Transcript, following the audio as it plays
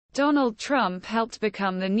Donald Trump helped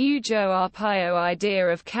become the new Joe Arpaio idea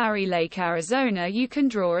of Kari Lake, Arizona. You can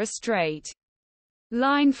draw a straight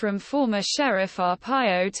line from former Sheriff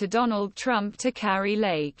Arpaio to Donald Trump to Kari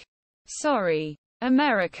Lake. Sorry,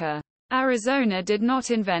 America. Arizona did not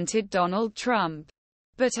invented Donald Trump.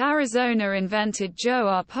 But Arizona invented Joe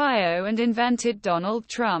Arpaio and invented Donald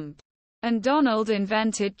Trump. And Donald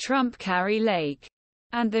invented Trump Kari Lake.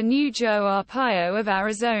 And the new Joe Arpaio of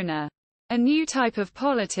Arizona. A new type of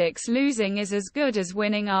politics. Losing is as good as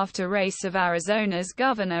winning after race of Arizona's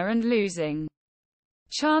governor and losing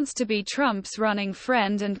chance to be Trump's running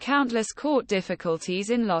friend and countless court difficulties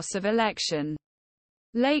in loss of election.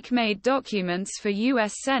 Lake made documents for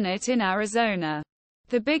U.S. Senate in Arizona.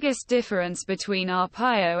 The biggest difference between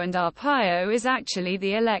Arpaio and Arpaio is actually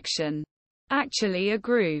the election. Actually a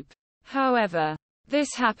group. However,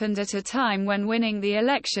 this happened at a time when winning the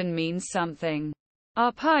election means something.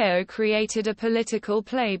 Arpaio created a political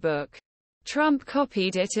playbook. Trump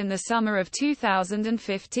copied it in the summer of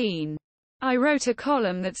 2015. I wrote a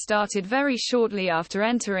column that started very shortly after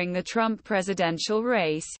entering the Trump presidential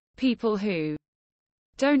race. People who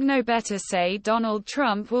don't know better say Donald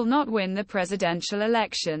Trump will not win the presidential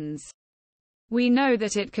elections. We know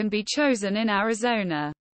that it can be chosen in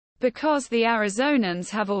Arizona. Because the Arizonans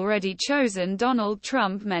have already chosen Donald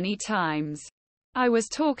Trump many times. I was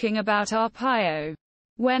talking about Arpaio.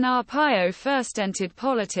 When Arpaio first entered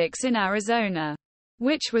politics in Arizona,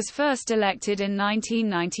 which was first elected in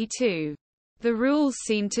 1992, the rules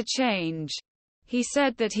seemed to change. He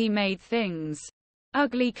said that he made things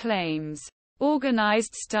ugly claims,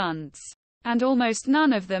 organized stunts, and almost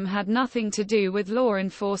none of them had nothing to do with law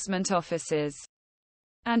enforcement officers.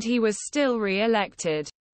 And he was still re-elected.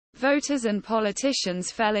 Voters and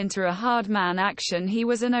politicians fell into a hard man action. He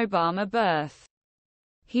was an Obama birth.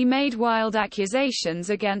 He made wild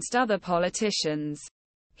accusations against other politicians.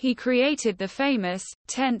 He created the famous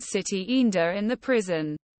tent city unda in the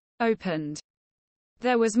prison. Opened.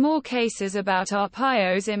 There was more cases about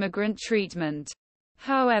Arpaio's immigrant treatment.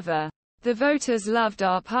 However, the voters loved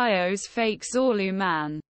Arpaio's fake Zorlu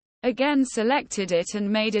man. Again selected it and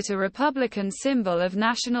made it a Republican symbol of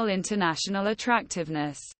national international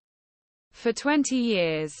attractiveness. For 20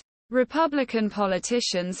 years, Republican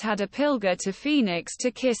politicians had a pilgr to Phoenix to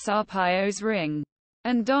kiss Arpaio's ring.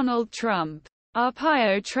 And Donald Trump.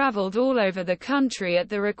 Arpaio traveled all over the country at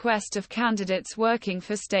the request of candidates working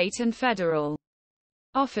for state and federal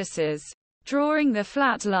offices. Drawing the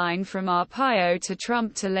flat line from Arpaio to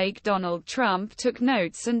Trump to Lake, Donald Trump took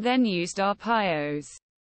notes and then used Arpaio's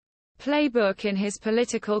playbook in his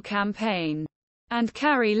political campaign. And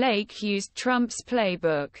Kari Lake used Trump's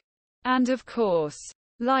playbook. And of course,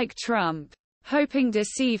 like Trump, hoping to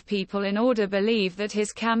deceive people in order to believe that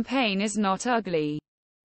his campaign is not ugly,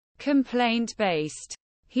 complaint-based.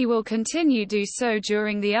 He will continue to do so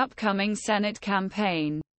during the upcoming Senate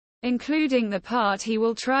campaign, including the part he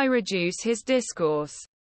will try reduce his discourse.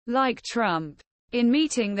 Like Trump. In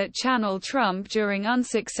meeting that channel Trump during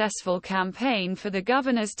unsuccessful campaign for the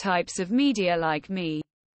governor's types of media like me.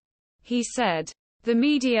 He said, the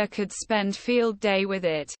media could spend field day with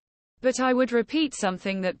it. But I would repeat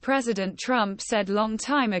something that President Trump said long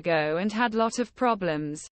time ago and had lot of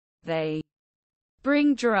problems. They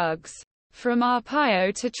bring drugs. From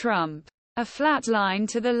Arpaio to Trump. A flat line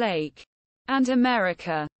to the lake. And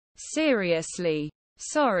America. Seriously.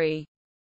 Sorry.